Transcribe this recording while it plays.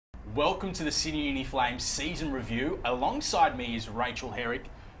Welcome to the Sydney Uni Flames season review. Alongside me is Rachel Herrick,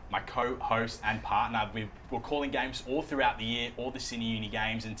 my co-host and partner. We're calling games all throughout the year, all the Sydney Uni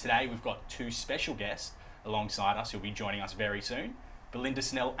games, and today we've got two special guests alongside us who'll be joining us very soon. Belinda,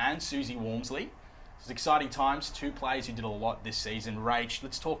 Snell and Susi Walmsley. It's exciting times, two players who did a lot this season. Rach,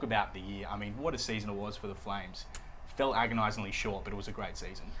 let's talk about the year. I mean, what a season it was for the Flames. Felt agonisingly short, but it was a great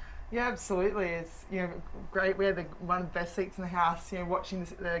season. Yeah, absolutely. It's great. We had one of the best seats in the house. Watching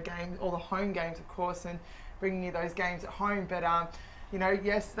the game, all the home games, of course, and bringing you those games at home. But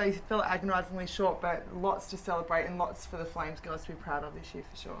yes, they felt agonisingly short, but lots to celebrate and lots for the Flames girls to be proud of this year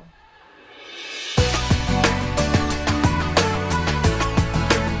for sure.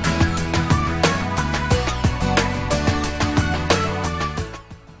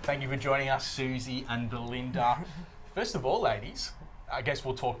 Thank you for joining us, Susi and Belinda. First of all, ladies, I guess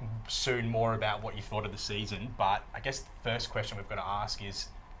we'll talk soon more about what you thought of the season, but I guess the first question we've got to ask is,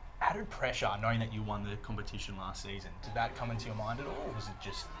 added pressure, knowing that you won the competition last season, did that come into your mind at all, or was it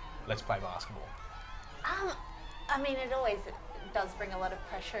just, let's play basketball? I mean, it always does bring a lot of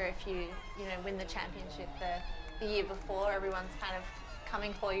pressure if you win the championship the year before. Everyone's kind of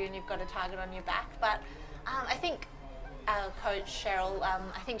coming for you and you've got a target on your back. But I think our coach, Cheryl,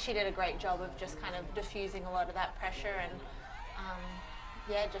 I think she did a great job of just kind of diffusing a lot of that pressure and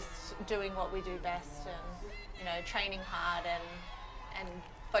just doing what we do best and, training hard and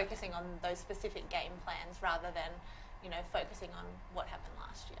focusing on those specific game plans rather than, focusing on what happened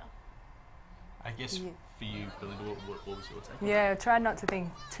last year. I guess for you, Belinda, what was your take? Yeah, I tried not to think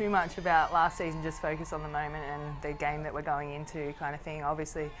too much about last season, just focus on the moment and the game that we're going into kind of thing.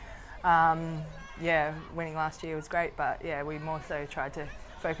 Obviously, winning last year was great, but we more so tried to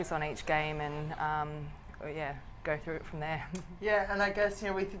focus on each game and go through it from there. Yeah, and I guess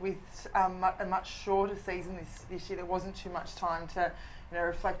with a much shorter season this year, there wasn't too much time to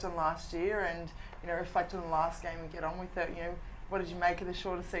reflect on last year and reflect on the last game and get on with it. What did you make of the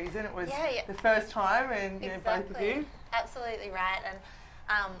shorter season? It was the first time, and exactly. Both of you. Absolutely right,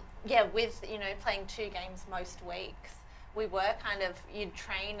 and with playing two games most weeks, we were you'd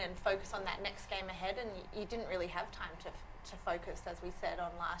train and focus on that next game ahead, and you didn't really have time to focus, as we said,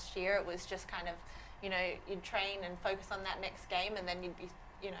 on last year. It was just kind of, you'd train and focus on that next game, and then you'd be,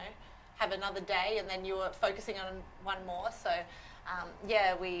 have another day, and then you were focusing on one more. So,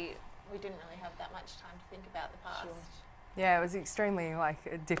 we didn't really have that much time to think about the past. Sure. Yeah, it was extremely a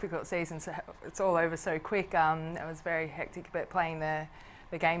difficult season. So it's all over so quick. It was very hectic, but playing the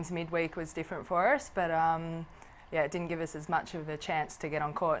games midweek was different for us. But it didn't give us as much of a chance to get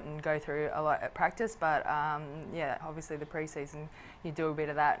on court and go through a lot at practice. But obviously the pre-season, you do a bit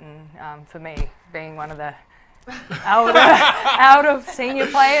of that. And for me, being one of the out of senior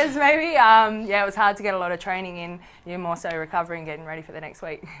players, maybe, it was hard to get a lot of training in. You're more so recovering, getting ready for the next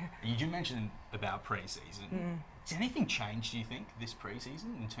week. You did mention about pre-season. Did anything change, do you think, this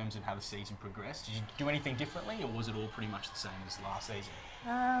pre-season in terms of how the season progressed? Did you do anything differently, or was it all pretty much the same as last season?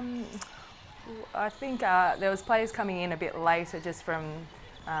 I think there was players coming in a bit later just from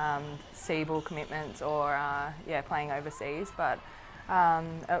C-ball commitments or playing overseas, but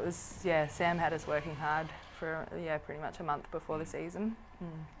it was Sam had us working hard for pretty much a month before the season. Yeah,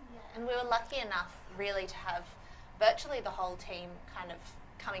 and we were lucky enough really to have virtually the whole team kind of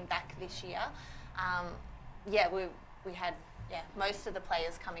coming back this year. We had most of the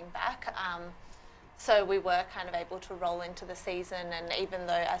players coming back. So we were kind of able to roll into the season, and even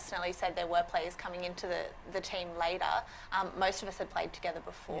though, as Snelly said, there were players coming into the team later, most of us had played together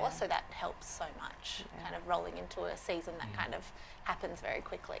before, so that helps so much, kind of rolling into a season that kind of happens very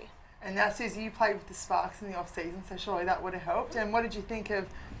quickly. And now, Susie, you played with the Sparks in the off-season, so surely that would have helped. And what did you think of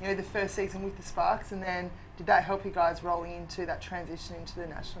the first season with the Sparks, and then did that help you guys rolling into that transition into the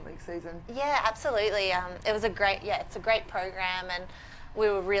National League season? Yeah, absolutely. It was it's a great program, and we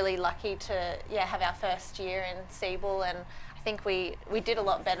were really lucky to have our first year in C-ball, and I think we did a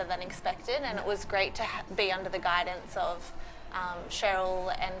lot better than expected, and it was great to be under the guidance of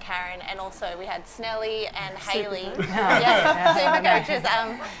Cheryl and Karen, and also we had Snelly and Hayley, super coaches.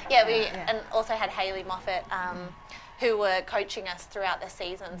 And also had Hayley Moffat, who were coaching us throughout the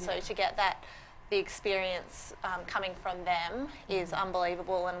season. So to get the experience coming from them is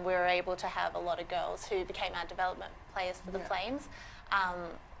unbelievable, and we were able to have a lot of girls who became our development players for the Flames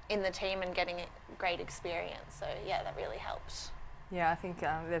in the team and getting a great experience. So that really helped. Yeah, I think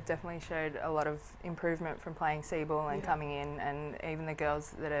they've definitely showed a lot of improvement from playing C-ball and coming in, and even the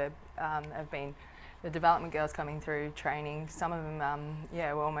girls that are, have been, the development girls coming through training, some of them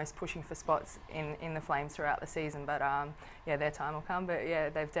were almost pushing for spots in the Flames throughout the season, but their time will come. But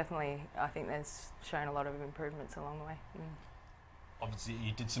they've definitely, I think they've shown a lot of improvements along the way. obviously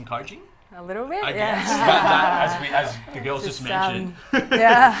you did some coaching. A little bit, I yeah. guess, as the girls just mentioned.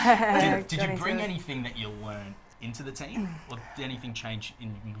 Yeah. Did you bring anything that you learned into the team, or did anything change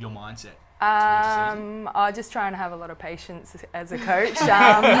in your mindset? I just try and have a lot of patience as a coach.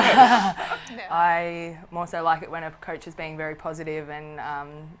 I more so like it when a coach is being very positive and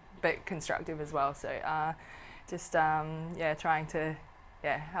but constructive as well. So trying to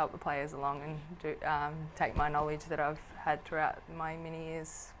help the players along and take my knowledge that I've had throughout my many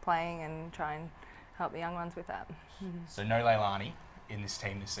years playing and try and help the young ones with that. So no Leilani in this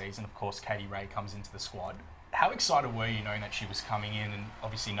team this season. Of course, Katie Ray comes into the squad. How excited were you knowing that she was coming in, and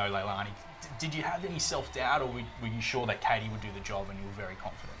obviously no Leilani? Did you have any self-doubt, or were you sure that Katie would do the job and you were very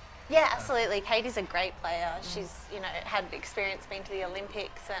confident? Yeah, absolutely. Katie's a great player. She's, had experience being to the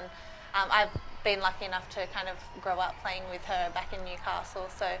Olympics, and I've been lucky enough to kind of grow up playing with her back in Newcastle.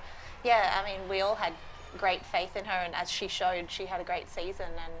 So, yeah, I mean, we all had great faith in her, and as she showed, she had a great season,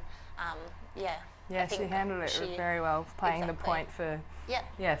 and Yeah, she handled it very well, playing the point for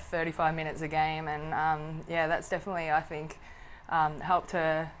 35 minutes a game, and that's definitely, I think, helped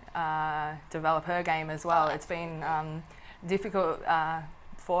her develop her game as well. It's been difficult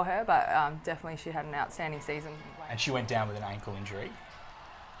for her, but definitely she had an outstanding season. And she went down with an ankle injury.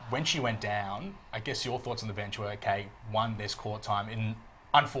 When she went down, I guess your thoughts on the bench were, okay, one, there's court time in an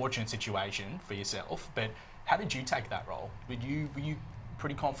unfortunate situation for yourself, but how did you take that role? Were you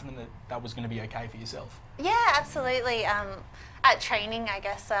pretty confident that that was going to be okay for yourself? Yeah, absolutely. At training, I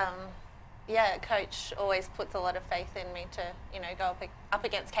guess, coach always puts a lot of faith in me to, go up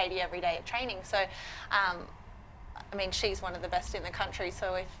against Katie every day at training. So, I mean, she's one of the best in the country.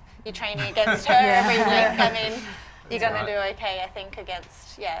 So if you're training against her every week, I mean, you're going to do okay, I think,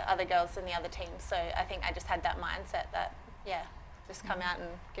 against other girls in the other teams. So I think I just had that mindset that just come out and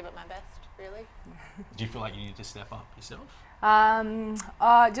give it my best, really. Do you feel like you needed to step up yourself?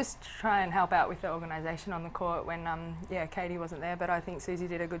 Just try and help out with the organisation on the court when Katie wasn't there, but I think Susi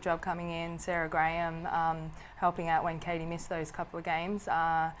did a good job coming in, Sarah Graham helping out when Katie missed those couple of games.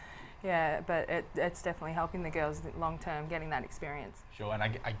 But it's definitely helping the girls long term getting that experience. Sure,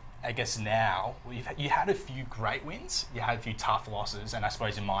 and I guess now you had a few great wins, you had a few tough losses, and I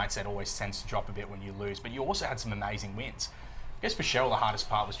suppose your mindset always tends to drop a bit when you lose, but you also had some amazing wins. I guess for Cheryl, the hardest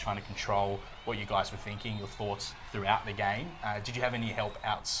part was trying to control what you guys were thinking, your thoughts throughout the game. Did you have any help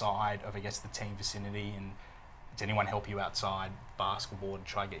outside of, I guess, the team vicinity, and did anyone help you outside basketball to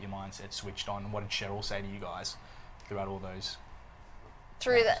try to get your mindset switched on? What did Cheryl say to you guys throughout all those?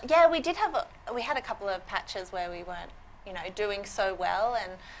 We had a couple of patches where we weren't, doing so well,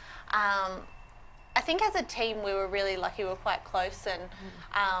 and I think as a team we were really lucky. We were quite close, and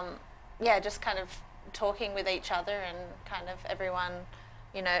just kind of talking with each other and kind of everyone,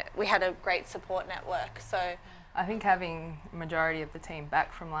 we had a great support network. So I think having a majority of the team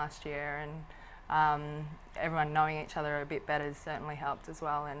back from last year and everyone knowing each other a bit better has certainly helped as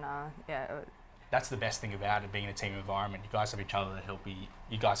well. And that's the best thing about it being a team environment. You guys have each other to help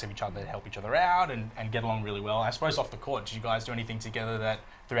help each other out and get along really well. I suppose off the court, did you guys do anything together that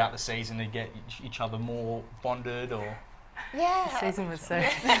throughout the season to get each other more bonded, or? Yeah. The season was so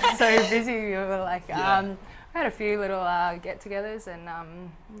busy. We were like, we had a few little get-togethers, and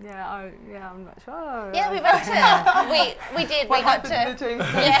I'm not sure. Yeah, we went to. we did. What we got happened to. the team?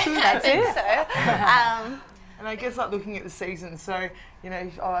 Yeah, I think so. And I guess looking at the season, so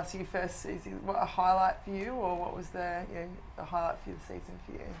I'll ask you first, Susi, what a highlight for you, or what was the highlight for the season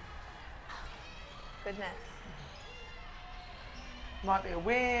for you? Goodness. Might be a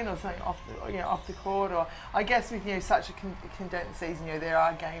win or something off the court, or I guess with such a condensed season, there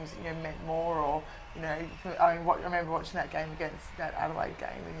are games that meant more, or I remember watching that game against that Adelaide game,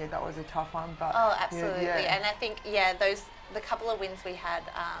 and that was a tough one. But absolutely, and I think the couple of wins we had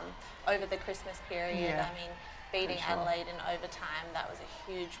over the Christmas period. I mean, beating Adelaide in overtime, that was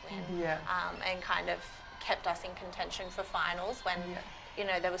a huge win, and kind of kept us in contention for finals when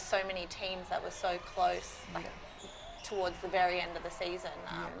there were so many teams that were so close. Towards the very end of the season,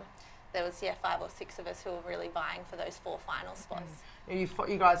 there was 5 or 6 of us who were really vying for those 4 final spots.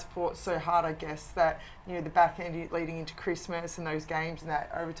 You guys fought so hard, I guess, that the back end leading into Christmas and those games and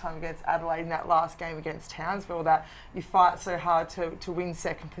that overtime against Adelaide and that last game against Townsville, that you fight so hard to win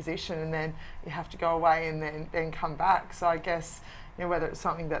second position, and then you have to go away and then come back. So I guess whether it's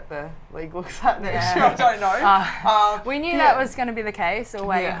something that the league looks at next year, I don't know. We knew that was going to be the case,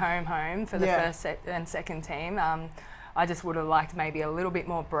 away home for the first and second team. I just would have liked maybe a little bit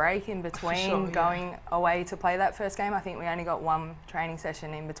more break in between going away to play that first game. I think we only got 1 training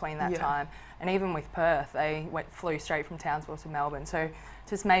session in between that time. And even with Perth, they flew straight from Townsville to Melbourne. So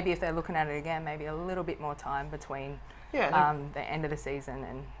just maybe if they're looking at it again, maybe a little bit more time between the end of the season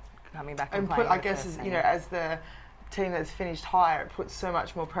and coming back and playing. I guess as, as the team that's finished higher, it puts so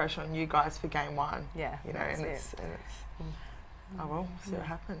much more pressure on you guys for game one. Yeah, and it's oh well, see what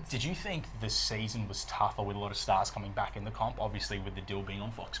happens. Did you think the season was tougher with a lot of stars coming back in the comp? Obviously, with the deal being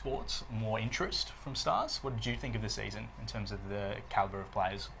on Fox Sports, more interest from stars. What did you think of the season in terms of the calibre of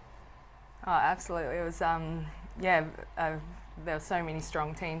players? Oh, absolutely. It was, there were so many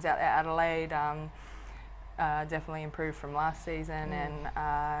strong teams out there. Adelaide definitely improved from last season, and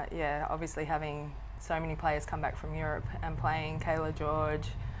obviously having so many players come back from Europe and playing, Kayla George,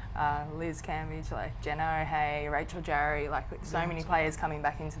 Liz Cambridge, like Jenna O'Hay, Rachel Jarry, like so many players coming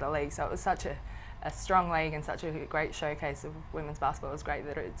back into the league. So it was such a strong league and such a great showcase of women's basketball. It was great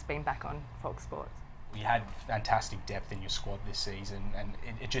that it's been back on Fox Sports. You had fantastic depth in your squad this season, and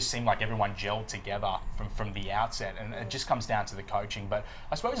it just seemed like everyone gelled together from the outset, and it just comes down to the coaching. But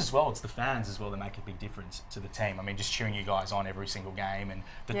I suppose as well, it's the fans as well that make a big difference to the team. I mean, just cheering you guys on every single game, and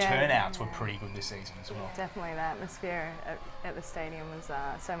the turnouts were pretty good this season as well. Definitely, the atmosphere at the stadium was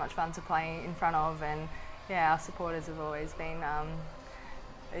so much fun to play in front of, and our supporters have always been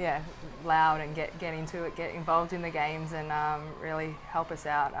loud and get into it, get involved in the games, and really help us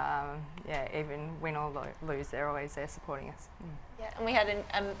out. Even win or lose, they're always there supporting us. Yeah, and we had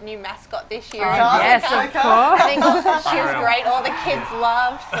a new mascot this year. Yes, of course. I think she was great. All the kids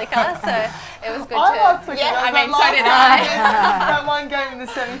loved Flicker, so it was good loved Flicker. Yeah, so did I. That one game in the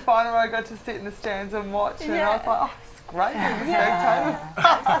semi-final where I got to sit in the stands and watch, and I was like, oh, it's great being a spectator.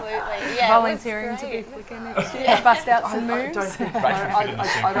 Absolutely, yeah. Volunteering to be Flicker next year, bust out some moves. I don't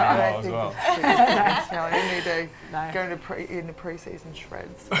think you need to go into pre-season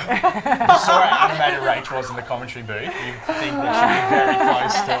shreds. Sorry, animated Rach was in the commentary booth. You think that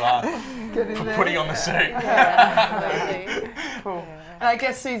she'd be very close to putting on the suit. Absolutely. Cool. And I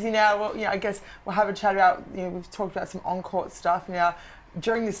guess, Susie, now, I guess we'll have a chat about, we've talked about some on-court stuff now.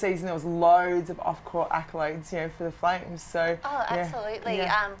 During the season, there was loads of off-court accolades, for the Flames. So absolutely.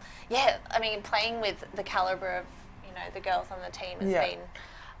 I mean, playing with the calibre of, the girls on the team has been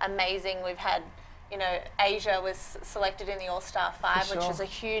amazing. We've had, Asia was selected in the All-Star 5, which is a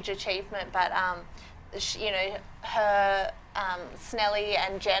huge achievement, but, her, Snelly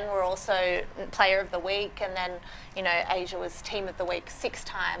and Jen were also Player of the Week, and then, Asia was Team of the Week 6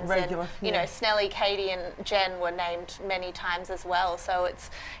 times. Regular, and, Snelly, Katie and Jen were named many times as well. So it's,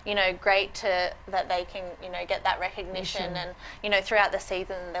 great that they can, get that recognition. And, throughout the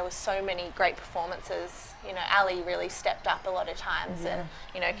season, there were so many great performances. Ali really stepped up a lot of times and,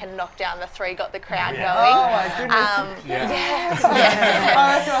 can knock down the 3, got the crowd going. Oh my goodness.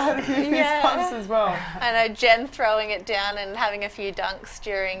 I had a few fist pumps as well. I know Jen throwing it down and having a few dunks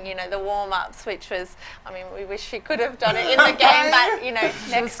during, the warm-ups, which was, I mean, we wish she could have done it in the game, but,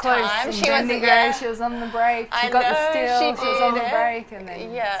 next time. She was on the break, she got the steal, she was on the break, and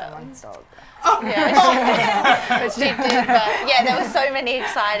then someone stole. She did, but there were so many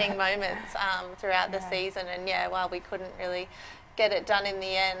exciting moments throughout the season, and while we couldn't really get it done in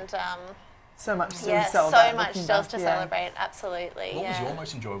the end, so much still to celebrate. So much still to celebrate, absolutely. What was your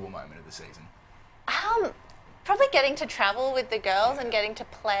most enjoyable moment of the season? Probably getting to travel with the girls and getting to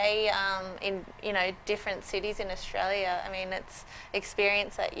play in different cities in Australia. I mean, it's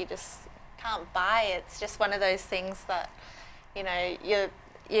experience that you just can't buy. It's just one of those things that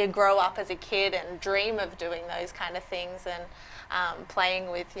you grow up as a kid and dream of doing those kind of things, and playing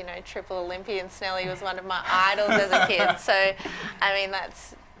with triple Olympian Snelly was one of my idols as a kid. So I mean,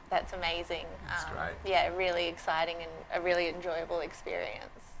 that's amazing. That's great. Yeah, really exciting and a really enjoyable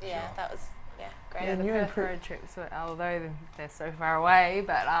experience. Yeah, that was great. Yeah, the Perth road trips, although they're so far away,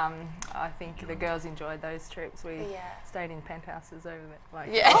 but I think the girls enjoyed those trips. We stayed in penthouses over there.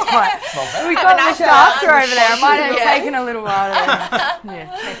 We we got looked after over there. It might have taken a little while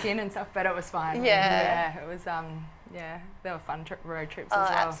to check in and stuff, but it was fine. It was they were fun road trips as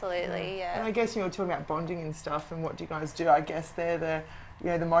well. Absolutely, And I guess, talking about bonding and stuff, and what do you guys do? I guess they're the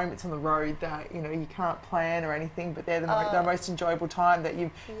the moments on the road that you can't plan or anything, but they're the most enjoyable time that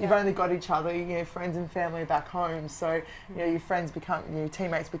you've only got each other, friends and family back home. So your friends become your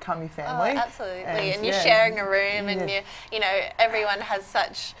teammates become your family. Absolutely, and you're sharing a room, and everyone has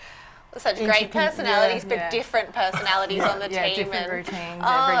such great personalities, but different personalities on the team. Different routines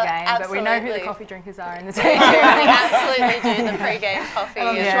every game. Absolutely. But we know who the coffee drinkers are in the team. We absolutely do the pre-game coffee.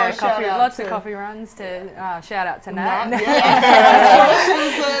 Coffee, lots of coffee runs to shout out to Nat.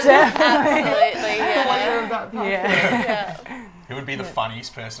 Absolutely, Who would be the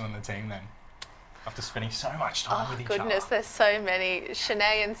funniest person on the team then? After spending so much time with each Goodness, other. there's so many.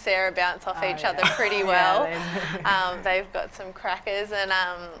 Shanae and Sarah bounce off each other yeah. pretty well. They've got some crackers, and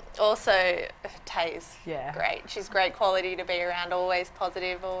also Tay's great. She's great quality to be around, always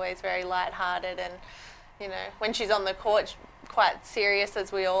positive, always very light-hearted, and you know, when she's on the court, quite serious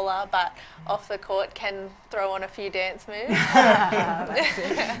as we all are, but off the court can throw on a few dance moves.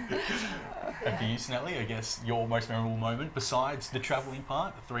 And for you, Snelly, I guess your most memorable moment, besides the travelling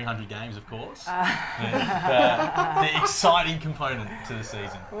part, the 300 games, of course, the exciting component to the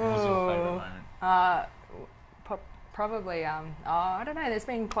season. What was your favourite moment? Probably, I don't know, there's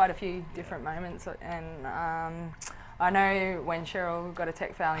been quite a few different moments, and I know when Cheryl got a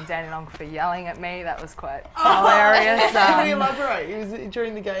tech foul in Dandenong for yelling at me, that was quite hilarious. Can we elaborate? It was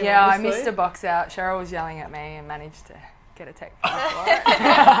during the game, yeah, obviously. I missed a box out. Cheryl was yelling at me and managed to get a tech foul for it.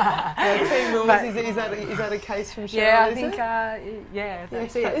 Team rules, is that a case from Cheryl? Yeah, I think, yeah,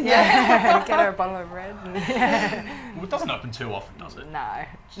 that's it. Yeah, get her a bottle of red. And, Well, it doesn't open too often, does it? No,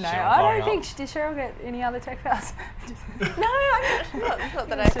 Cheryl I don't blowing think, did Cheryl get any other tech fouls? No, not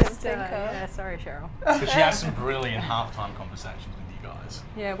that I can think of. Yeah, sorry, Cheryl. But she has some brilliant halftime conversations with you guys.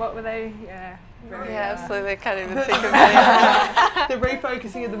 Yeah, what were they? Yeah, very, Yeah, absolutely. I can't even think of any. The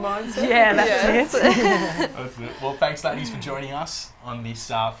refocusing of the mindset. Yeah, that's it. That's it. Well, thanks, ladies, for joining us on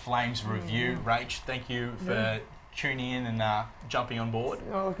this Flames review. Rach, thank you for tuning in and jumping on board.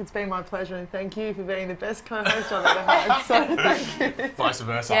 Oh, look, it's been my pleasure, and thank you for being the best co-host I've ever had. So thank you. Vice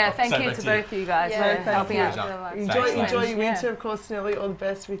versa. Yeah, thank Same you back to both of you guys Yeah, for thank helping you. out. Pleasure. with the Thanks, Enjoy ladies. your winter, of course, Snelly. All the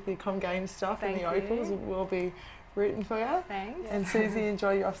best with the Com Game stuff and the Thank you. Opals. We'll be rooting for you. Thanks. And Susie,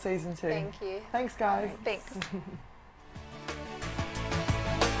 enjoy your off season too. Thank you. Thanks, guys. Thanks.